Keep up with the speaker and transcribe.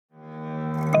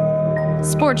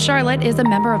Sports Charlotte is a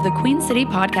member of the Queen City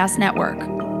Podcast Network.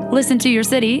 Listen to your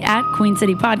city at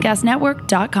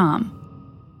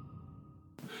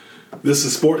queencitypodcastnetwork.com. This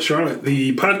is Sports Charlotte,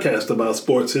 the podcast about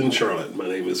sports in Charlotte. My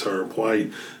name is Herb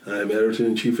White. I'm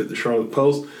editor-in-chief at the Charlotte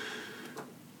Post.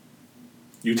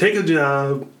 You take a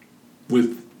job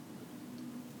with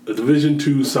a Division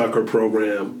II soccer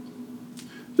program,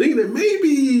 thinking that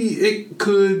maybe it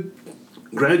could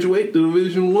graduate to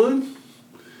Division I.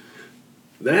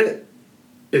 That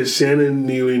is Shannon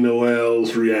Neely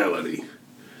Noel's reality.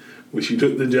 When she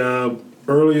took the job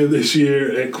earlier this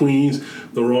year at Queens,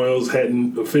 the Royals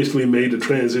hadn't officially made the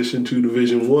transition to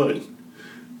Division I.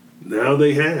 Now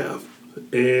they have.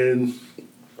 And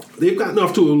they've gotten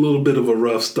off to a little bit of a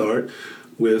rough start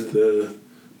with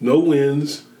no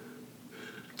wins,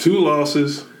 2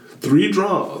 losses, 3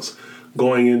 draws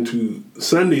going into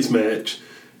Sunday's match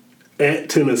at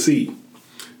Tennessee.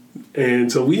 And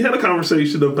so we had a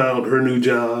conversation about her new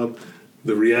job,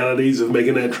 the realities of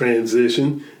making that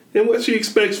transition, and what she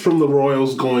expects from the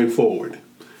Royals going forward.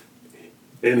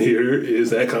 And here is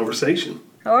that conversation.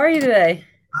 How are you today?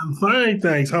 I'm fine,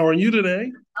 thanks. How are you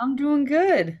today? I'm doing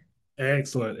good.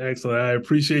 Excellent, excellent. I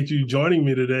appreciate you joining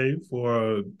me today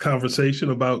for a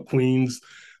conversation about Queens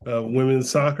women's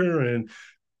soccer and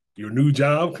your new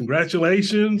job.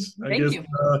 Congratulations. Thank you.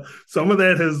 Some of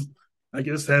that has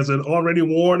it already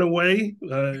worn away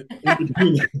in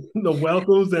between the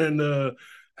welcomes and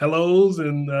hellos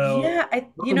and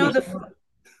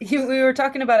we were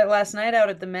talking about it last night out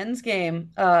at the men's game.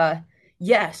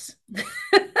 Yes.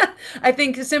 I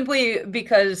think simply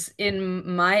because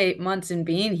in my 8 months in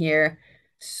being here,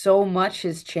 so much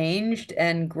has changed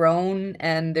and grown,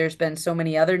 and there's been so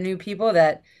many other new people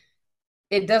that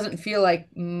it doesn't feel like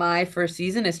my first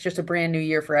season. It's just a brand new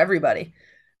year for everybody.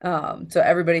 So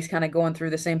everybody's kind of going through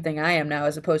the same thing I am now,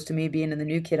 as opposed to me being in the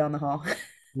new kid on the hall.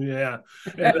 Yeah.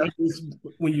 And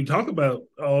when you talk about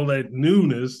all that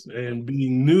newness and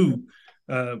being new,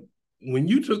 when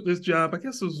you took this job, I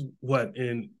guess it was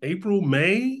in April,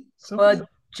 May? Well,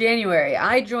 January.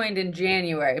 I joined in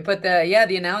January, but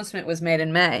the announcement was made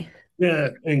in May. Yeah,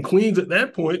 and Queens at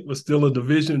that point was still a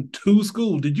Division II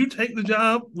school. Did you take the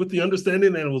job with the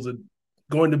understanding that it was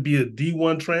going to be a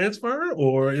D1 transfer,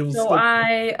 or it was? So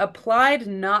I applied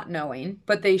not knowing,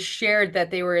 but they shared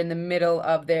that they were in the middle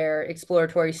of their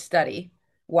exploratory study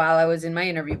while I was in my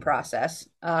interview process.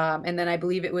 And then I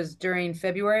believe it was during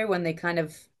February when they kind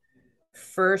of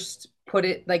first put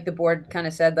it, like the board kind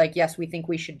of said, like, yes, we think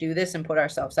we should do this and put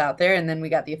ourselves out there. And then we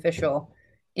got the official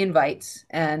invites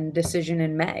and decision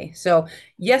in May. So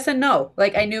yes and no.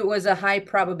 Like, I knew it was a high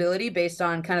probability based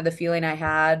on kind of the feeling I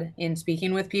had in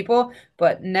speaking with people,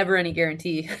 but never any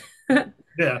guarantee.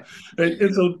 Yeah.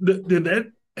 And so did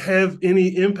that have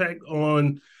any impact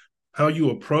on how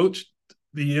you approached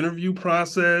the interview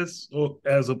process, or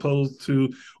as opposed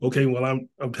to, okay, well, I'm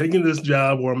taking this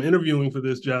job, or I'm interviewing for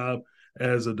this job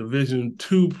as a Division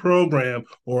II program,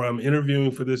 or I'm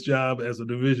interviewing for this job as a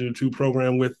Division II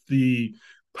program with the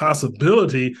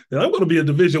possibility that I'm going to be a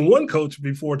Division I coach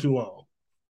before too long?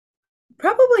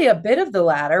 Probably a bit of the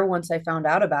latter once I found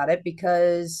out about it,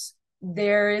 because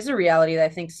there is a reality that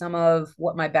I think some of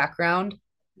what my background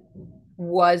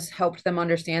was helped them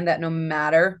understand that no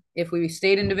matter if we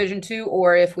stayed in Division II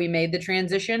or if we made the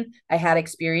transition, I had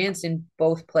experience in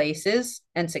both places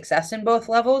and success in both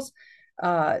levels.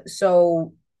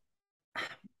 So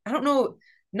I don't know,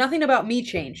 nothing about me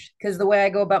changed, because the way I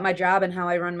go about my job and how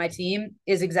I run my team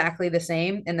is exactly the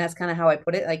same. And that's kind of how I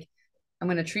put it. Like, I'm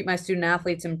going to treat my student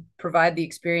athletes and provide the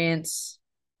experience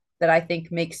that I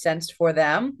think makes sense for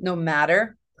them, no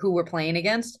matter who we're playing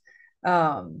against.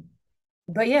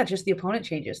 But yeah, just the opponent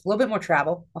changes. A little bit more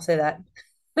travel, I'll say that.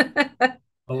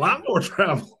 A lot more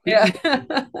travel. Yeah.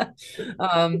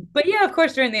 But yeah, of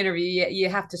course, during the interview, you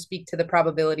have to speak to the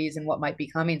probabilities and what might be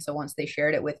coming. So once they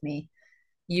shared it with me,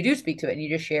 you do speak to it and you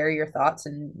just share your thoughts.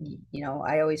 And,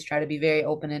 I always try to be very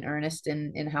open and earnest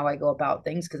in how I go about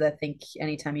things, because I think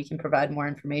anytime you can provide more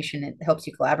information, it helps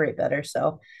you collaborate better.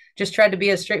 So just tried to be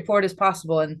as straightforward as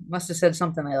possible, and must have said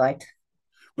something I liked.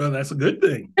 Well, that's a good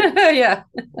thing. Yeah.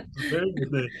 That's a very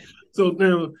good thing. So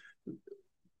now,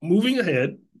 moving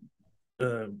ahead,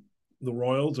 the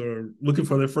Royals are looking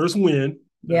for their first win.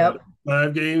 Yep.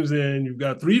 5 games in, you've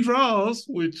got 3 draws,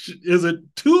 which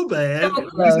isn't too bad. So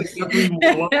close.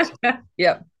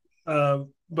 Yep.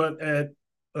 But at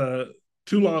 2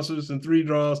 losses and 3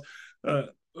 draws,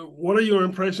 what are your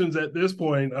impressions at this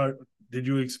point? Did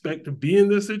you expect to be in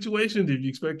this situation? Did you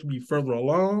expect to be further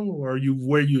along, or are you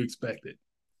where you expected?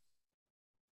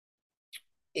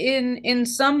 In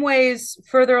some ways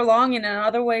further along and in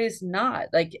other ways not.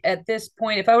 Like at this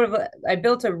point, if I would have, I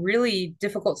built a really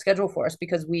difficult schedule for us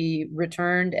because we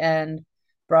returned and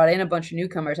brought in a bunch of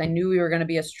newcomers. I knew we were going to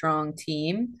be a strong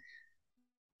team.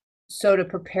 So to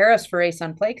prepare us for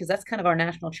ASUN play, because that's kind of our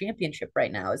national championship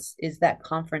right now, is that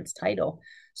conference title.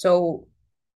 So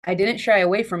I didn't shy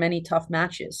away from any tough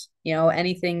matches,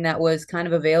 anything that was kind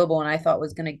of available and I thought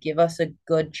was going to give us a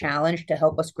good challenge to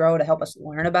help us grow, to help us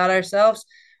learn about ourselves,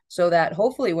 so that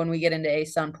hopefully when we get into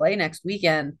ASUN play next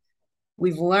weekend,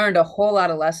 we've learned a whole lot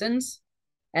of lessons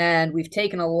and we've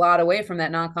taken a lot away from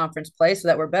that non-conference play so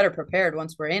that we're better prepared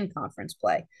once we're in conference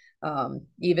play.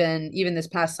 Even this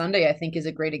past Sunday, I think is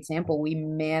a great example. We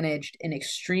managed an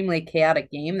extremely chaotic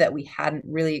game that we hadn't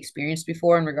really experienced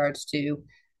before in regards to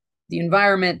the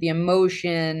environment, the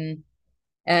emotion,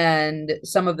 and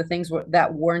some of the things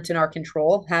that weren't in our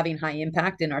control having high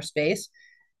impact in our space.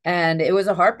 And it was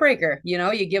a heartbreaker.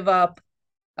 You give up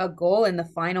a goal in the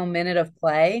final minute of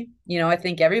play. I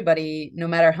think everybody, no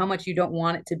matter how much you don't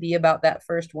want it to be about that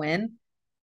first win,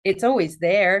 it's always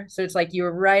there. So it's like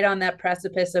you're right on that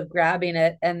precipice of grabbing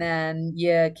it, and then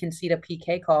you concede a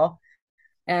PK call.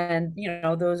 And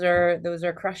those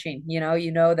are crushing.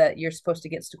 You know that you're supposed to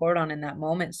get scored on in that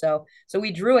moment. So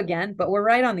we drew again, but we're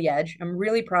right on the edge. I'm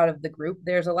really proud of the group.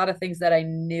 There's a lot of things that I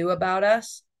knew about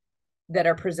us that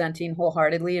are presenting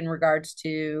wholeheartedly in regards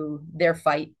to their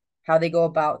fight, how they go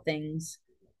about things,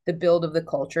 the build of the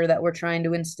culture that we're trying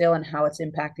to instill, and how it's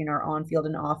impacting our on-field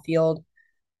and off-field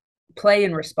play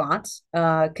and response.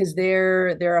 Because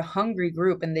they're a hungry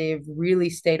group and they've really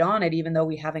stayed on it, even though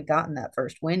we haven't gotten that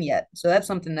first win yet. So that's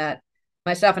something that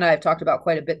my staff and I have talked about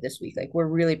quite a bit this week. Like we're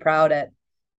really proud at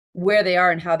where they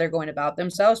are and how they're going about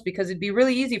themselves, because it'd be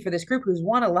really easy for this group who's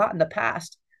won a lot in the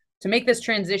past to make this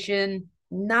transition,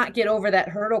 not get over that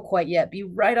hurdle quite yet, be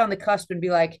right on the cusp and be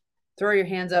like, throw your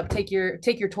hands up, take your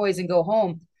toys and go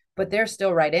home. But they're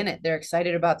still right in it. They're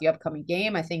excited about the upcoming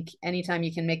game. I think anytime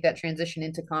you can make that transition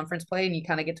into conference play and you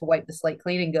kind of get to wipe the slate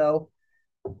clean and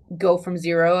go from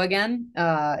zero again,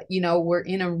 we're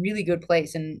in a really good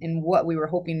place. And in what we were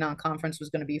hoping non-conference was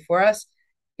going to be for us,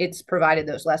 it's provided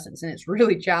those lessons and it's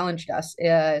really challenged us.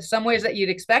 Some ways that you'd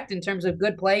expect in terms of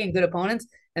good play and good opponents,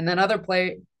 and then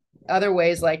other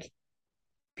ways like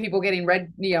people getting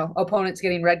opponents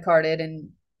getting red carded and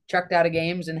chucked out of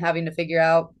games and having to figure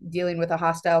out dealing with a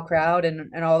hostile crowd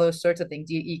and all those sorts of things.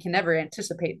 You can never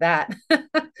anticipate that.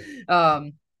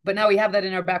 But now we have that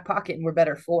in our back pocket and we're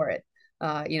better for it.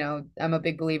 I'm a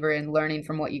big believer in learning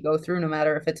from what you go through, no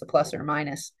matter if it's a plus or a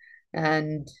minus.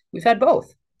 And we've had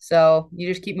both. So you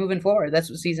just keep moving forward. That's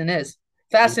what season is.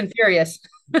 Fast and furious.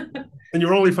 And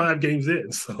you're only 5 games in.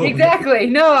 So exactly.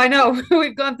 No, I know.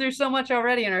 We've gone through so much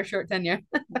already in our short tenure.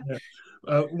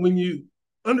 yeah. When you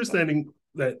understanding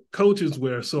that coaches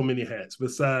wear so many hats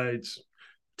besides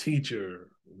teacher,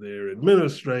 they're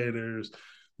administrators,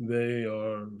 they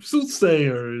are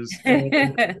soothsayers.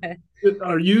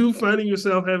 Are you finding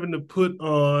yourself having to put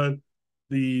on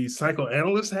the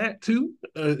psychoanalyst hat too,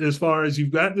 as far as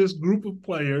you've got this group of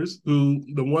players who,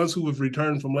 the ones who have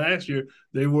returned from last year,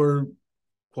 they were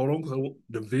quote unquote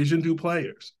Division II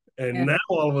players, and Yeah. now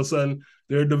all of a sudden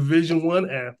they're Division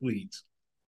I athletes.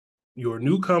 Your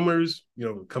newcomers,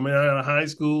 coming out of high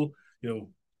school,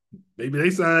 maybe they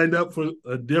signed up for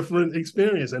a different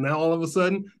experience, and now all of a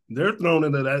sudden they're thrown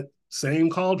into that same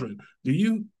cauldron. Do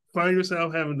you find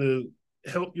yourself having to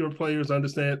help your players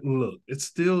understand, look, it's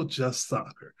still just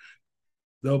soccer.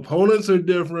 The opponents are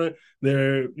different.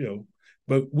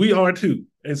 But we are too.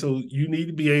 And so you need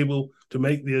to be able to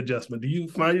make the adjustment. Do you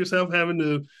find yourself having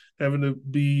to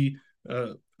be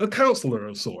a counselor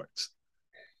of sorts?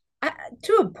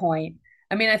 To a point.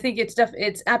 I mean, I think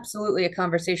it's absolutely a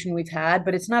conversation we've had,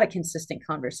 but it's not a consistent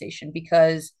conversation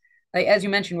because, like as you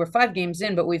mentioned, we're 5 games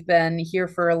in, but we've been here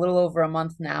for a little over a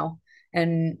month now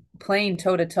and playing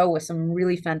toe to toe with some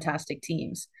really fantastic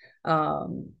teams.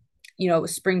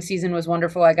 Spring season was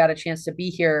wonderful. I got a chance to be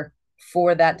here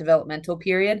for that developmental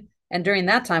period, and during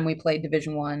that time, we played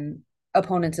Division I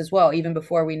opponents as well, even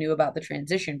before we knew about the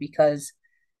transition, because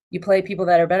you play people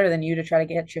that are better than you to try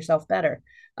to get yourself better.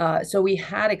 So we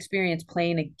had experience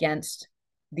playing against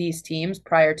these teams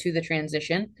prior to the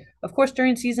transition. Of course,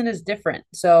 during season is different.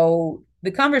 So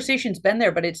the conversation's been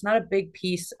there, but it's not a big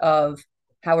piece of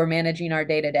how we're managing our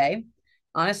day to day.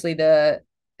 Honestly, the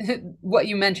what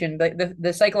you mentioned,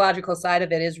 the psychological side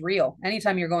of it is real.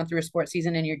 Anytime you're going through a sports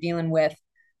season and you're dealing with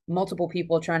multiple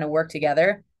people trying to work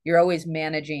together, you're always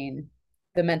managing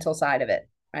the mental side of it,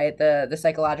 right? The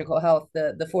psychological health,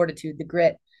 the fortitude, the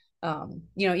grit,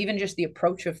 even just the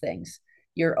approach of things.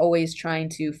 you're always trying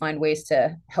to find ways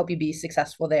to help you be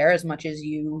successful there. As much as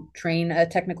you train a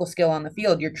technical skill on the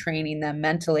field, you're training them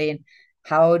mentally and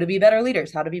how to be better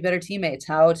leaders, how to be better teammates,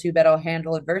 how to better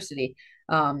handle adversity.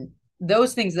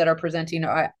 Those things that are presenting,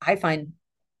 I find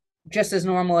just as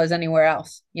normal as anywhere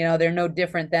else. They're no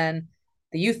different than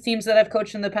the youth teams that I've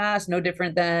coached in the past, no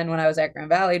different than when I was at Grand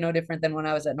Valley, no different than when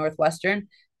I was at Northwestern,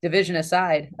 division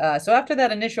aside. So after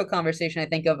that initial conversation, I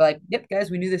think of like, yep, guys,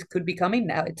 we knew this could be coming.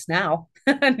 Now it's now,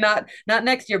 not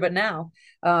next year, but now.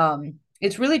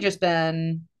 It's really just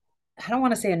been, I don't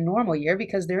want to say a normal year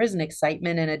because there is an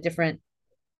excitement and a different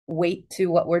weight to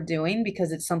what we're doing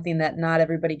because it's something that not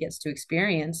everybody gets to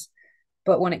experience.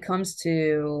 But when it comes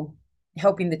to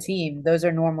helping the team, those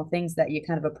are normal things that you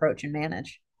kind of approach and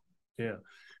manage. Yeah.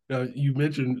 Now, you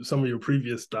mentioned some of your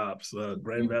previous stops.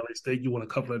 Grand Valley State, you won a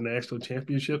couple of national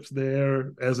championships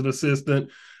there as an assistant.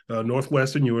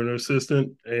 Northwestern, you were an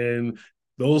assistant. And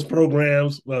those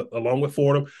programs, along with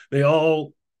Fordham, they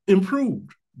all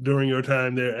improved during your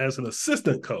time there as an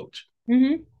assistant coach.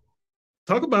 Mm-hmm.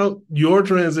 Talk about your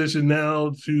transition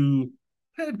now to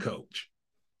head coach.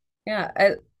 Yeah,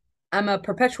 I'm a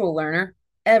perpetual learner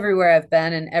everywhere I've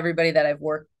been and everybody that I've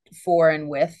worked for and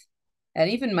with, and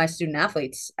even my student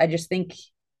athletes. I just think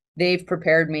they've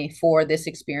prepared me for this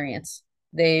experience.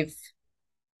 I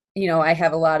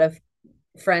have a lot of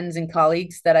friends and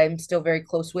colleagues that I'm still very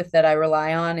close with that I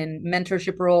rely on in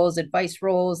mentorship roles, advice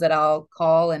roles that I'll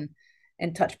call and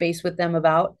touch base with them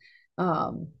about.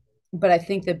 Um, but I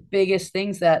think the biggest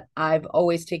things that I've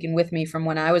always taken with me from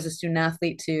when I was a student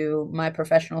athlete to my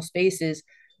professional space is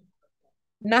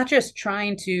not just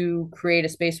trying to create a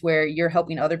space where you're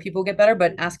helping other people get better,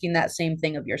 but asking that same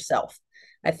thing of yourself.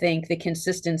 I think the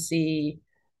consistency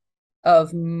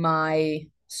of my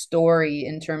story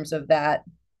in terms of that,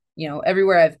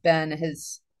 everywhere I've been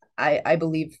I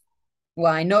believe,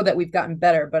 well, I know that we've gotten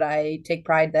better, but I take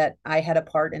pride that I had a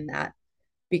part in that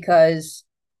because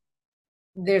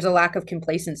there's a lack of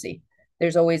complacency.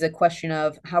 There's always a question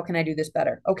of how can I do this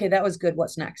better? Okay, that was good.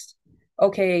 What's next?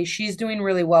 Okay, she's doing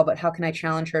really well, but how can I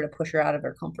challenge her to push her out of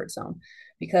her comfort zone?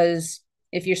 Because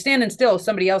if you're standing still,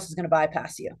 somebody else is going to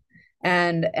bypass you.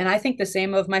 And I think the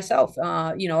same of myself.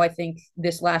 I think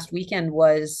this last weekend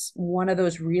was one of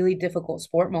those really difficult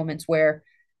sport moments where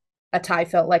a tie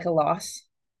felt like a loss,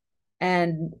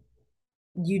 and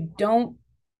you don't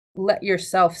let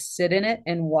yourself sit in it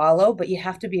and wallow, but you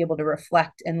have to be able to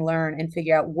reflect and learn and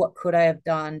figure out what could I have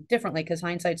done differently because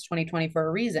hindsight's 2020 for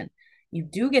a reason. You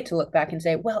do get to look back and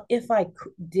say, well, if I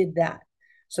did that,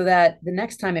 so that the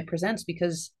next time it presents,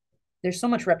 because there's so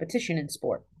much repetition in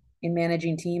sport, in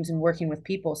managing teams and working with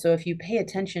people. So if you pay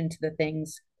attention to the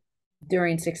things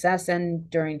during success and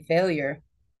during failure,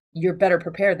 you're better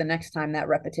prepared the next time that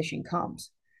repetition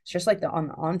comes. It's just like the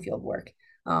on-field work.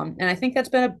 And I think that's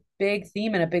been a big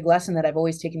theme and a big lesson that I've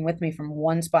always taken with me from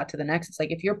one spot to the next. It's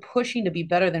like if you're pushing to be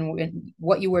better than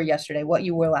what you were yesterday, what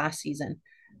you were last season,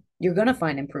 you're going to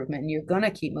find improvement and you're going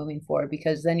to keep moving forward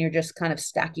because then you're just kind of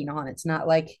stacking on. It's not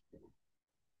like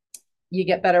you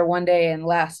get better one day and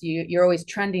less. You're always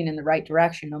trending in the right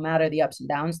direction, no matter the ups and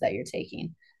downs that you're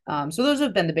taking. So those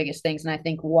have been the biggest things. And I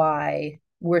think why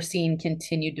we're seeing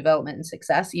continued development and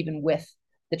success, even with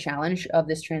the challenge of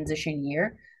this transition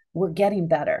year, we're getting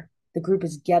better. The group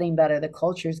is getting better. The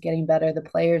culture is getting better. The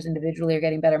players individually are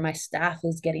getting better. My staff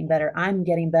is getting better. I'm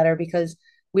getting better because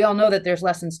we all know that there's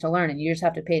lessons to learn and you just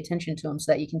have to pay attention to them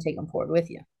so that you can take them forward with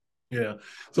you. Yeah.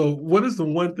 So, what is the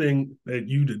one thing that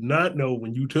you did not know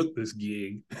when you took this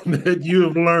gig that you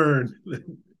have learned?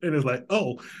 And it's like,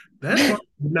 oh, that part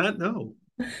I did not know.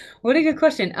 What a good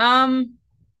question.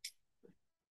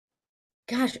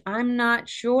 Gosh, I'm not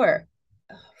sure.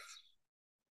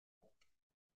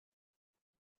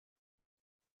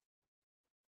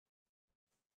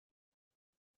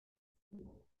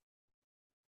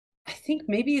 I think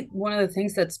maybe one of the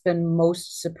things that's been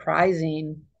most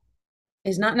surprising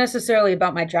is not necessarily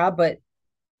about my job,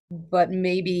 but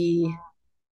maybe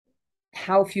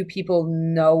how few people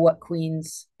know what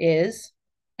Queens is.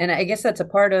 And I guess that's a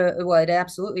part of, well, it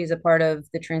absolutely is a part of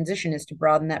the transition is to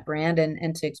broaden that brand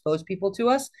and to expose people to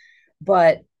us.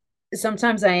 But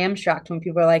sometimes I am shocked when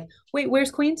people are like, wait,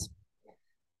 where's Queens?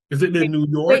 Is it in New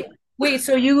Wait, York? wait,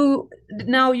 so you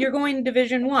now you're going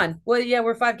Division 1. Well, yeah,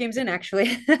 we're 5 games in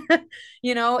actually.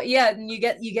 Yeah, and you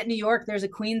get New York, there's a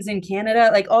Queens in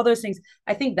Canada, like all those things.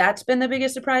 I think that's been the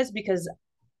biggest surprise because,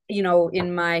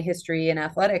 in my history in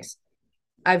athletics,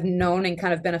 I've known and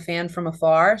kind of been a fan from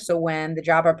afar. So when the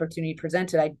job opportunity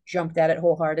presented, I jumped at it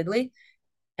wholeheartedly.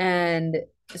 And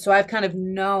so I've kind of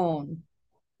known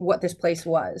what this place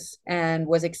was and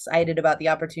was excited about the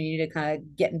opportunity to kind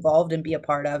of get involved and be a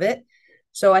part of it.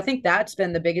 So I think that's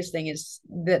been the biggest thing, is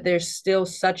that there's still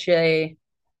such a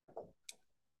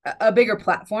bigger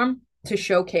platform to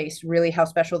showcase really how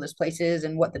special this place is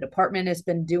and what the department has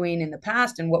been doing in the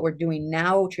past and what we're doing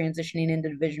now transitioning into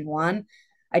Division 1.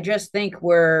 I just think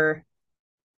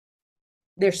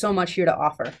there's so much here to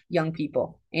offer young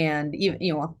people, and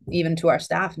even to our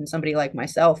staff and somebody like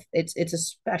myself. It's a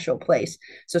special place.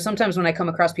 So sometimes when I come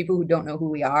across people who don't know who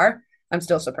we are, I'm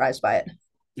still surprised by it.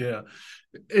 Yeah.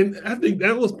 And I think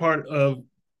that was part of,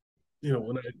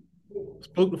 when I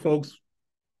spoke to folks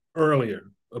earlier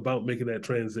about making that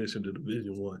transition to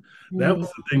Division 1, that was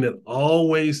the thing that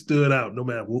always stood out. No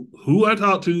matter who I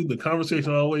talked to, the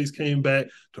conversation always came back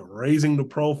to raising the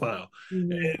profile.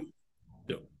 Mm-hmm. And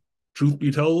truth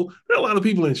be told, there are a lot of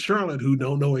people in Charlotte who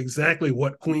don't know exactly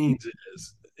what Queens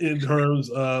is in terms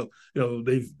of,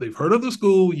 they've heard of the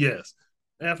school, yes,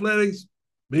 athletics,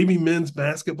 maybe men's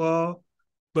basketball,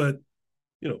 but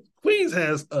Queens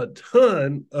has a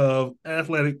ton of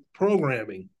athletic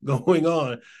programming going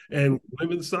on, and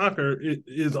women's soccer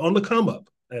is on the come up,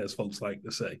 as folks like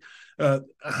to say.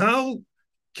 How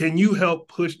can you help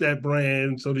push that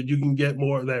brand so that you can get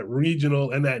more of that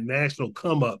regional and that national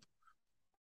come up?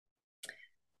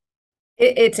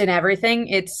 It's in everything.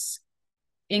 It's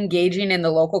engaging in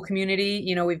the local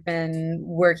community. We've been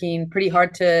working pretty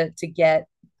hard to get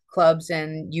clubs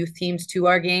and youth teams to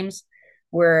our games,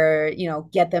 where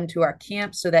get them to our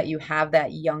camps so that you have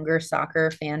that younger soccer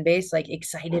fan base like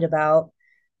excited about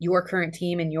your current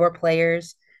team and your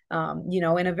players. In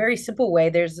a very simple way,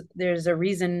 there's a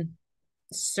reason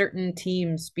certain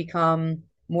teams become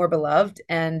more beloved,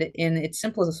 and in its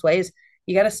simplest ways,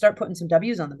 you got to start putting some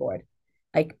W's on the board.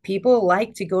 Like, people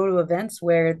like to go to events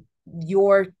where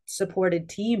your supported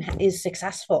team is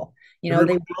successful. They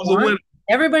Everybody loves a want winner.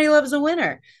 everybody loves a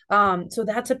winner. So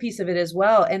that's a piece of it as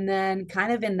well. And then,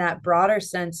 kind of in that broader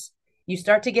sense, you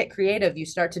start to get creative. You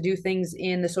start to do things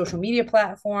in the social media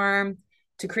platform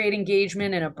to create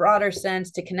engagement in a broader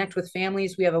sense, to connect with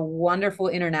families. We have a wonderful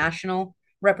international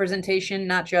representation,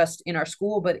 not just in our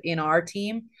school, but in our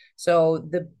team. So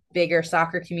the bigger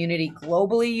soccer community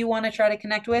globally you want to try to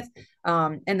connect with.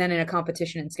 And then in a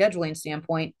competition and scheduling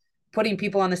standpoint, putting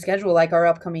people on the schedule, like our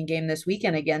upcoming game this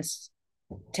weekend against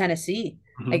Tennessee.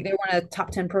 Mm-hmm. Like, they're one of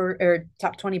the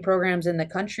top 20 programs in the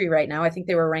country right now. I think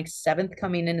they were ranked 7th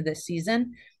coming into this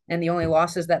season, and the only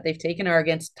losses that they've taken are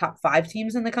against top 5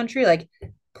 teams in the country. Like,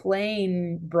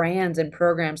 playing brands and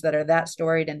programs that are that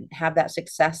storied and have that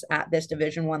success at this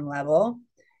Division 1 level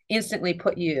instantly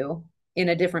put you in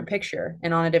a different picture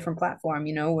and on a different platform.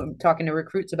 I'm talking to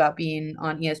recruits about being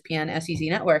on ESPN SEC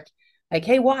network, like,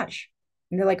 hey, watch.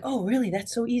 And they're like, oh, really?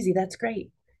 That's so easy. That's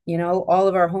great. All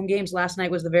of our home games. Last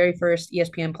night was the very first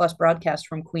ESPN Plus broadcast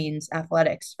from Queens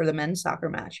Athletics for the men's soccer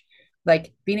match.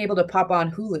 Like, being able to pop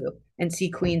on Hulu and see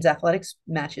Queens athletics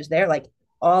matches there, like,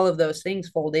 all of those things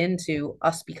fold into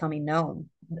us becoming known.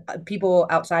 People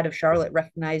outside of Charlotte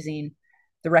recognizing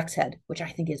the Rex head, which I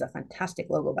think is a fantastic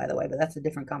logo, by the way, but that's a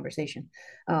different conversation.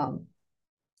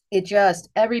 It just,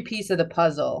 every piece of the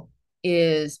puzzle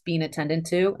is being attended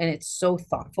to, and it's so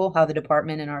thoughtful how the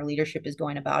department and our leadership is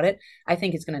going about it. I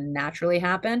think it's going to naturally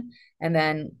happen. And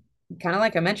then, kind of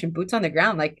like I mentioned, boots on the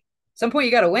ground. Like, some point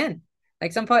you got to win.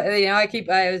 Like, some point,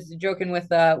 I was joking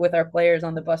with our players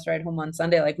on the bus ride home on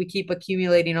Sunday. Like, we keep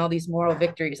accumulating all these moral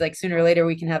victories. Like, sooner or later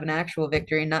we can have an actual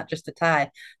victory, not just a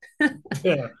tie.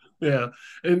 Yeah, yeah.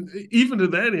 And even to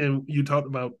that end, you talked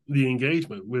about the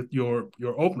engagement with your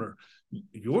opener.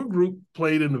 Your group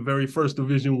played in the very first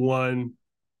Division 1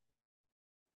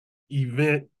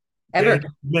 event, Ever.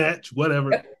 match,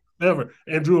 whatever, Yep. ever,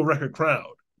 and drew a record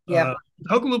crowd. Yeah.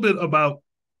 Talk a little bit about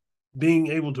being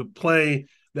able to play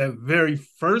that very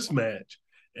first match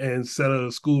and set a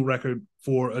school record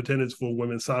for attendance for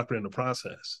women's soccer in the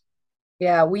process.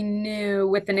 Yeah, we knew,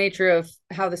 with the nature of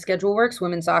how the schedule works,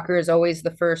 women's soccer is always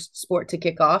the first sport to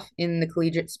kick off in the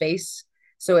collegiate space.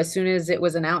 So as soon as it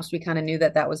was announced, we kind of knew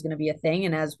that that was going to be a thing.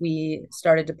 And as we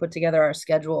started to put together our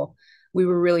schedule, we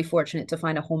were really fortunate to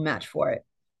find a home match for it,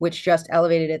 which just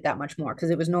elevated it that much more,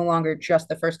 because it was no longer just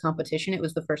the first competition, it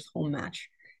was the first home match.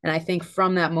 And I think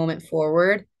from that moment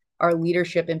forward, our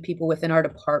leadership and people within our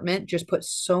department just put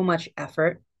so much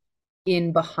effort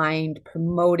in behind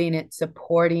promoting it,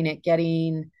 supporting it,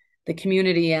 getting the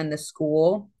community and the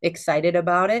school excited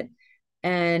about it.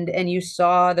 And you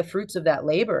saw the fruits of that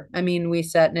labor. I mean, we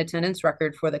set an attendance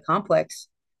record for the complex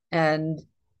and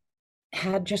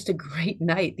had just a great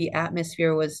night. The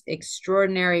atmosphere was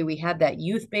extraordinary. We had that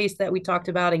youth base that we talked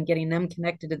about and getting them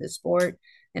connected to the sport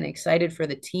and excited for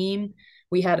the team.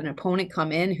 We had an opponent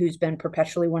come in who's been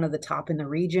perpetually one of the top in the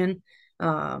region.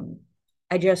 I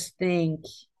just think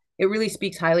it really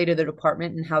speaks highly to the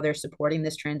department and how they're supporting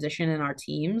this transition in our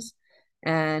teams.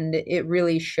 And it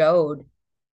really showed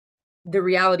the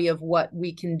reality of what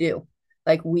we can do.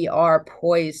 Like we are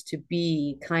poised to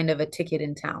be kind of a ticket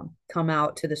in town. Come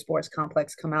out to the sports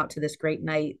complex, come out to this great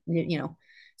night.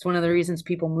 It's one of the reasons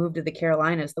people move to the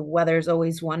Carolinas. The weather is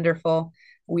always wonderful.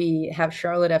 We have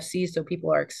Charlotte FC, so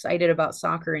people are excited about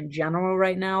soccer in general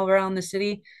right now around the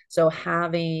city. So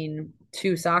having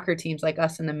two soccer teams like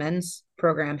us in the men's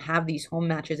program have these home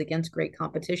matches against great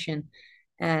competition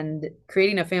and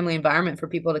creating a family environment for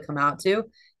people to come out to,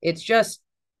 it's just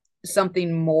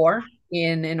something more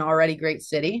in an already great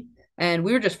city. And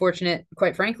we were just fortunate,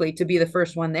 quite frankly, to be the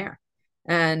first one there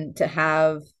and to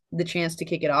have the chance to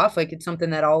kick it off. Like it's something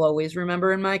that I'll always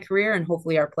remember in my career, and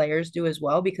hopefully our players do as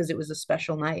well, because it was a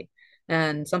special night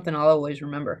and something I'll always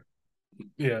remember.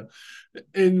 Yeah.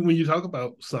 And when you talk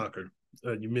about soccer,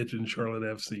 you mentioned Charlotte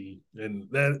FC, and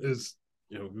that is,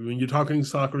 when you're talking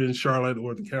soccer in Charlotte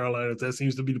or the Carolinas, that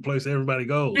seems to be the place everybody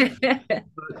goes. But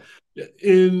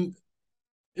in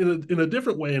a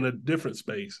different way, in a different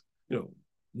space,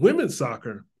 women's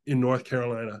soccer in North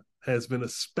Carolina has been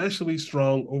especially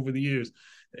strong over the years.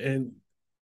 And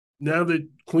now that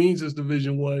Queens is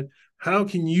Division One, how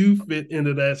can you fit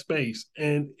into that space?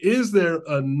 And is there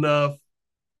enough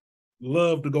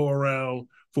love to go around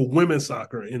for women's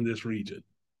soccer in this region?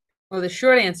 Well, the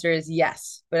short answer is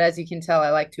yes, but as you can tell, I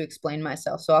like to explain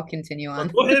myself, so I'll continue Well, on.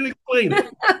 go ahead and explain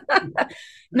it.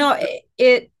 No,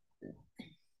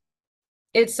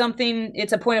 it's something,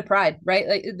 it's a point of pride, right?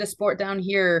 Like the sport down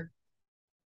here,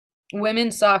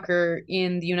 women's soccer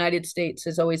in the United States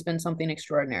has always been something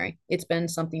extraordinary. It's been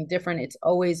something different. It's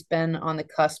always been on the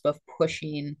cusp of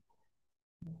pushing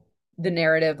the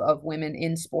narrative of women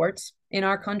in sports in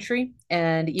our country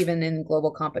and even in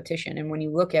global competition. And when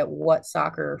you look at what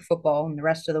soccer, football, and the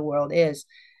rest of the world is,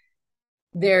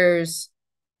 there's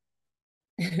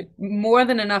more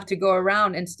than enough to go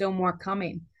around and still more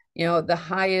coming. The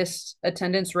highest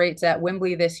attendance rates at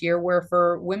Wembley this year were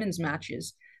for women's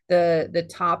matches. The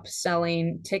top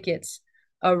selling tickets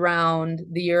around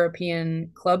the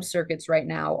European club circuits right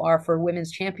now are for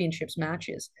women's championships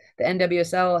matches. The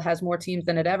NWSL has more teams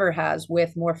than it ever has,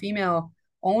 with more female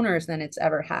owners than it's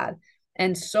ever had.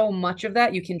 And so much of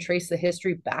that you can trace the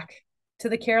history back to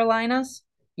the Carolinas.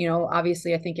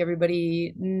 Obviously, I think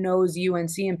everybody knows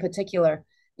UNC in particular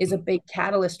is a big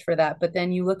catalyst for that. But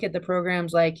then you look at the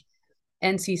programs like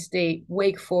NC State,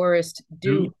 Wake Forest,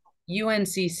 Duke,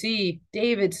 UNCC,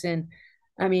 Davidson.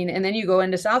 I mean, and then you go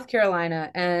into South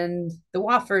Carolina and the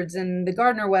Woffords and the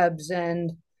Gardner Webbs,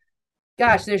 and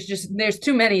gosh, there's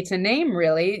too many to name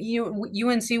really.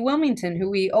 UNC Wilmington,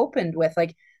 who we opened with,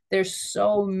 like there's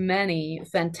so many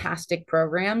fantastic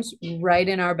programs right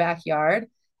in our backyard.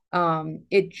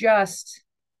 It just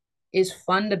is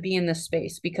fun to be in this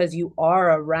space because you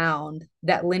are around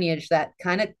that lineage that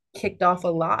kind of kicked off a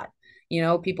lot.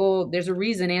 People, there's a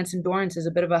reason Anson Dorrance is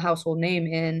a bit of a household name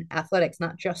in athletics,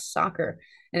 not just soccer.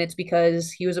 And it's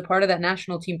because he was a part of that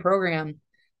national team program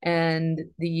and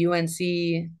the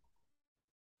UNC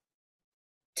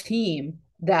team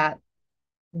that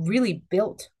really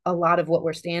built a lot of what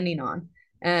we're standing on.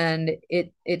 And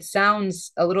it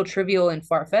sounds a little trivial and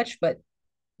far-fetched, but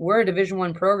we're a Division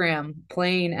I program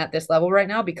playing at this level right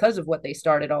now because of what they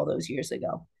started all those years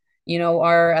ago.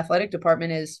 Our athletic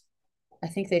department is, I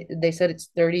think they said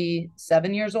it's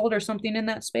 37 years old or something in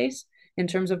that space in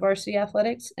terms of varsity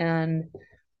athletics. And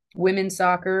women's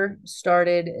soccer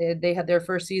started, they had their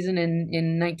first season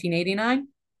in 1989,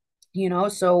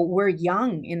 so we're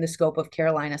young in the scope of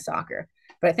Carolina soccer.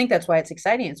 But I think that's why it's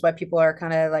exciting. It's why people are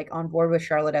kind of like on board with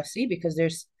Charlotte FC, because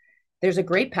there's a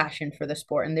great passion for the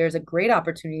sport and there's a great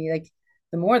opportunity. Like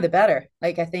the more the better.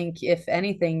 Like I think if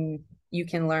anything you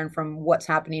can learn from what's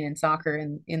happening in soccer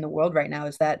in the world right now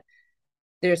is that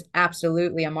there's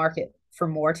absolutely a market for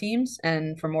more teams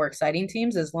and for more exciting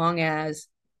teams, as long as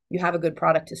you have a good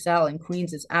product to sell. And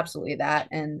Queens is absolutely that.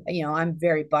 And I'm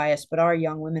very biased, but our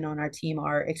young women on our team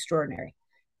are extraordinary.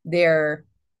 They're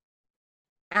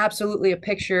absolutely a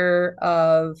picture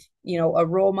of a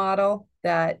role model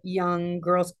that young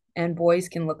girls and boys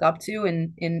can look up to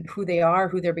in who they are,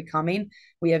 who they're becoming.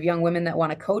 We have young women that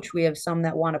want to coach. We have some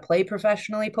that want to play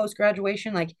professionally post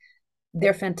graduation. Like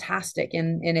they're fantastic,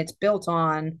 and it's built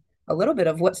on a little bit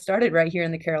of what started right here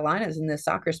in the Carolinas in the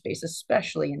soccer space,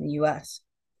 especially in the U.S.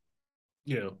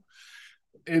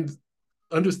 And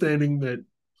understanding that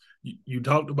you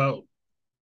talked about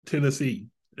Tennessee,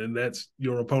 and that's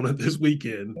your opponent this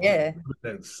weekend. Yeah.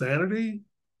 That's Saturday?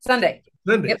 Sunday.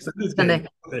 Sunday. Yep. Sunday.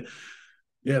 Okay.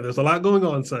 Yeah, there's a lot going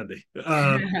on Sunday.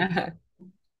 But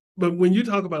when you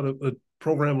talk about a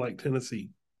program like Tennessee,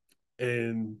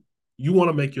 and you want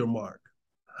to make your mark.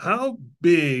 How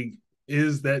big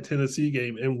is that Tennessee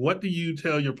game, and what do you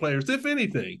tell your players, if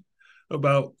anything,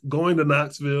 about going to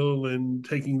Knoxville and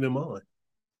taking them on?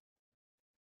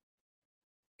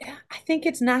 Yeah, I think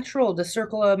it's natural to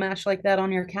circle a match like that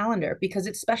on your calendar because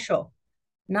it's special.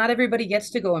 Not everybody gets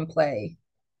to go and play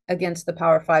against the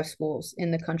Power Five schools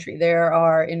in the country. There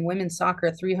are in women's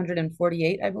soccer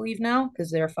 348, I believe now,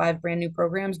 because there are five brand new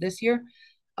programs this year.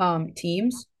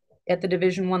 Teams at the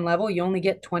Division One level, you only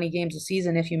get 20 games a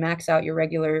season if you max out your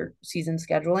regular season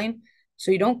scheduling.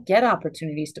 So you don't get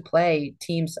opportunities to play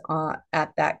teams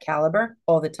at that caliber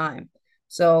all the time.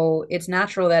 So it's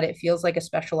natural that it feels like a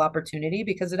special opportunity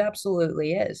because it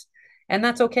absolutely is. And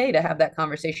that's okay to have that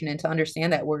conversation and to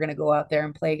understand that we're going to go out there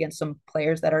and play against some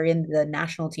players that are in the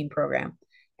national team program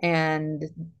and,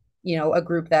 a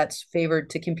group that's favored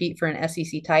to compete for an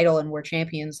SEC title and were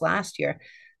champions last year.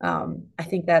 I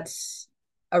think that's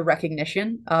a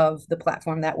recognition of the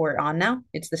platform that we're on now.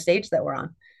 It's the stage that we're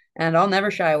on. And I'll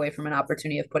never shy away from an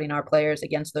opportunity of putting our players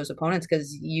against those opponents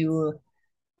because you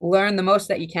learn the most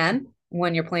that you can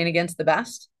when you're playing against the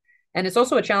best. And it's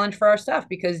also a challenge for our staff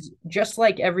because just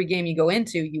like every game you go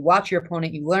into, you watch your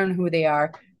opponent, you learn who they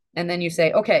are, and then you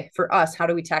say, okay, for us, how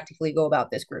do we tactically go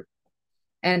about this group?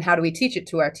 And how do we teach it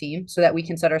to our team so that we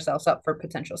can set ourselves up for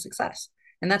potential success?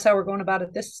 And that's how we're going about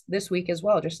it this week as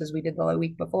well, just as we did the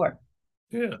week before.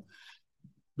 Yeah.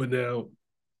 But now,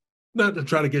 not to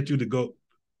try to get you to go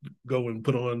and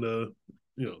put on the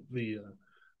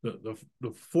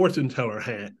fortune teller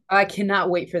hat. I cannot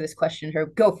wait for this question,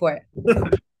 Herb. Go for it.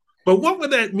 But what would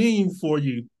that mean for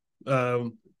you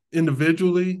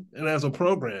individually and as a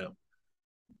program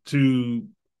to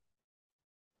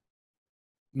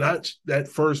notch that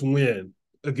first win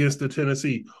against the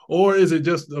Tennessee? Or is it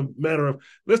just a matter of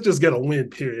let's just get a win,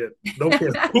 period? Don't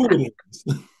care who it is.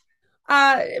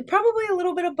 Probably a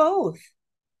little bit of both.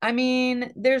 I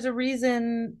mean, there's a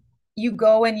reason you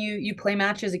go and you play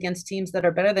matches against teams that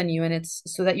are better than you, and it's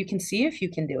so that you can see if you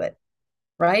can do it,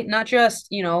 right? Not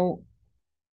just,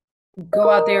 go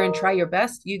out there and try your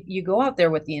best. You go out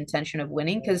there with the intention of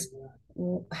winning because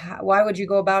why would you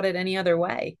go about it any other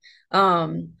way?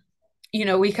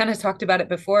 We kind of talked about it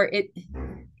before.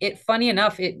 It funny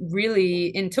enough, it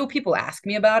really until people ask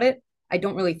me about it, I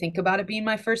don't really think about it being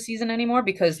my first season anymore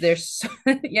because there's so,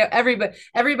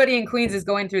 everybody in Queens is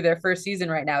going through their first season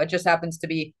right now. It just happens to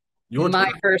be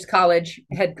my first college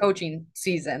head coaching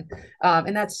season.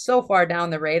 And that's so far down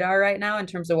the radar right now in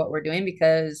terms of what we're doing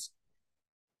because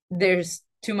there's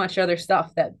too much other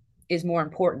stuff that is more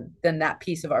important than that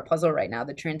piece of our puzzle right now.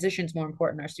 The transition's more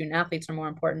important. Our student athletes are more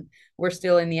important. We're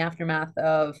still in the aftermath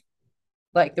of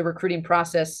like the recruiting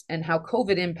process and how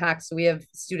COVID impacts. So we have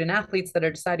student athletes that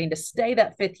are deciding to stay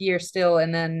that fifth year still,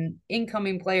 and then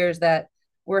incoming players that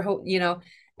we're,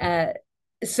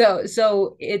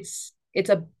 so it's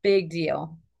a big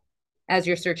deal as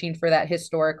you're searching for that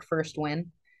historic first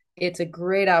win. It's a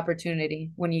great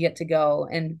opportunity when you get to go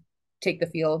and take the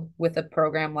field with a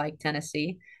program like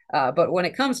Tennessee. But when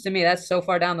it comes to me, that's so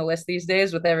far down the list these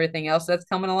days with everything else that's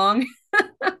coming along.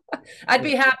 I'd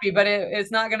be happy, but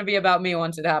it's not going to be about me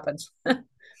once it happens.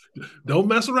 Don't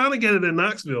mess around and get it in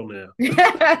Knoxville now.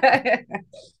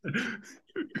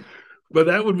 But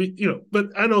that would be, but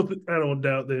I don't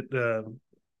doubt that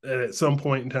at some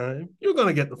point in time, you're going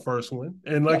to get the first one.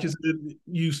 And like you said,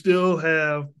 you still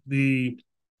have the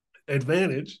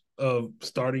advantage of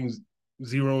starting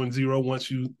 0-0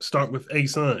 once you start with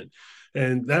ASUN.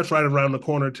 And that's right around the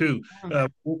corner too.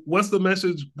 What's the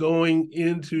message going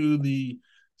into the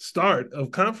start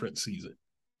of conference season?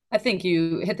 I think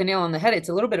you hit the nail on the head. It's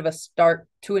a little bit of a start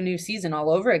to a new season all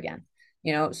over again.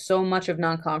 So much of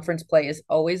non-conference play is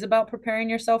always about preparing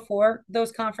yourself for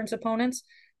those conference opponents,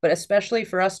 but especially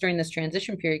for us during this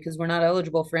transition period because we're not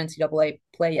eligible for NCAA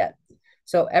play yet.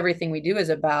 So everything we do is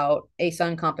about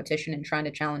ASUN competition and trying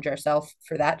to challenge ourselves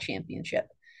for that championship.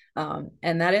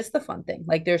 And that is the fun thing.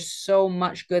 Like there's so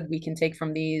much good we can take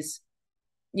from these.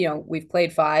 We've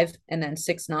played 5 and then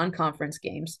 6 non-conference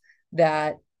games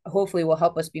that hopefully will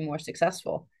help us be more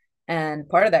successful. And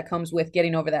part of that comes with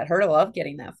getting over that hurdle of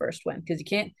getting that first win because you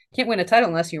can't win a title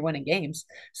unless you're winning games.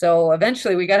 So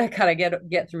eventually we got to kind of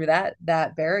get through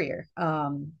that barrier.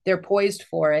 They're poised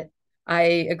for it. I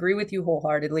agree with you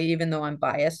wholeheartedly, even though I'm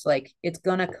biased. Like it's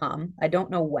gonna come. I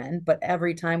don't know when, but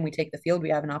every time we take the field,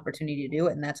 we have an opportunity to do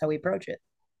it, and that's how we approach it.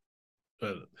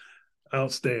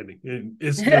 Outstanding. And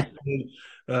it's just been,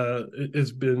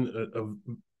 it's been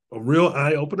a real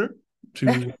eye opener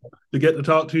to get to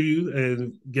talk to you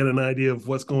and get an idea of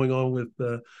what's going on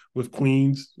with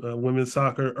Queens women's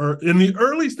soccer or in the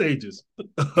early stages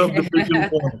of Division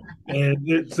One. And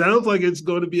it sounds like it's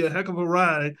going to be a heck of a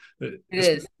ride. It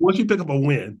is. Once you pick up a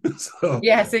win. So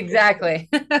yes, exactly.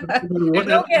 There's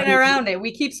no getting around it.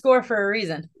 We keep score for a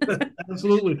reason.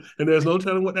 Absolutely. And there's no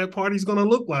telling what that party's going to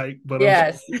look like, but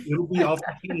yes, it'll be off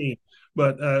the chain.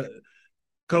 But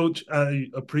Coach, I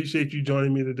appreciate you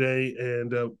joining me today,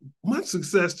 and much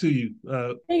success to you.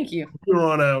 Thank you. From here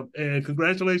on out, and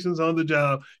congratulations on the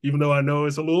job. Even though I know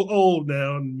it's a little old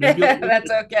now, maybe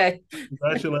that's okay.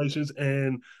 Congratulations,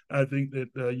 and I think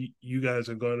that you guys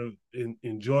are going to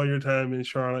enjoy your time in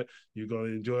Charlotte. You're going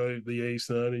to enjoy the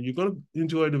A-Sun, and you're going to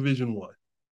enjoy Division One.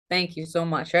 Thank you so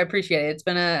much. I appreciate it. It's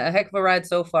been a heck of a ride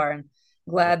so far, and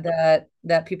glad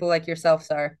that people like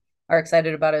yourselves are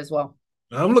excited about it as well.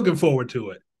 I'm looking forward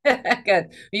to it. Good.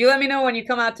 You let me know when you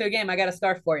come out to a game. I got a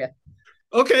scarf for you.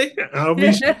 Okay, I'll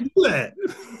be sure to do that.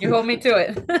 You hold me to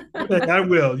it. Okay, I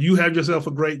will. You have yourself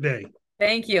a great day.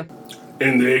 Thank you.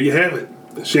 And there you have it.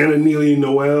 Shannon Neely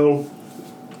Noel,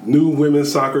 new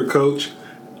women's soccer coach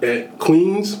at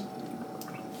Queens,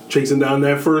 chasing down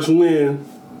that first win.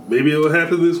 Maybe it will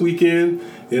happen this weekend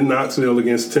in Knoxville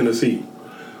against Tennessee.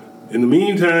 In the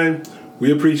meantime,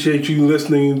 we appreciate you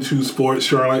listening to Sports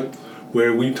Charlotte,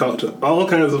 where we talk to all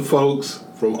kinds of folks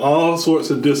from all sorts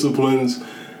of disciplines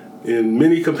in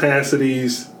many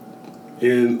capacities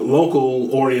in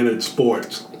local-oriented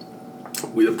sports.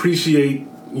 We appreciate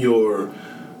your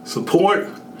support,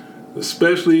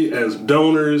 especially as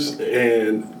donors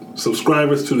and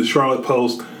subscribers to the Charlotte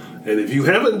Post. And if you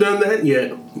haven't done that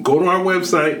yet, go to our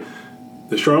website,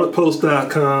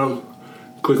 thecharlottepost.com,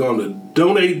 click on the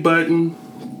donate button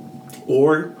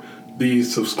or the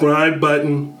subscribe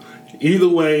button. Either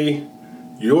way,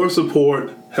 your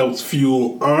support helps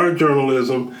fuel our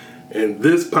journalism and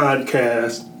this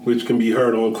podcast, which can be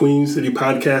heard on Queen City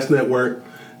Podcast Network,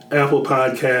 Apple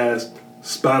Podcast,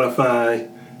 Spotify,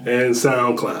 and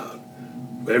SoundCloud.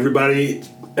 Everybody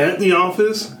at the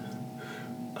office,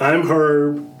 I'm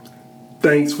Herb.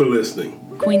 Thanks for listening.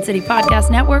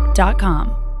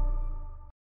 QueenCityPodcastNetwork.com.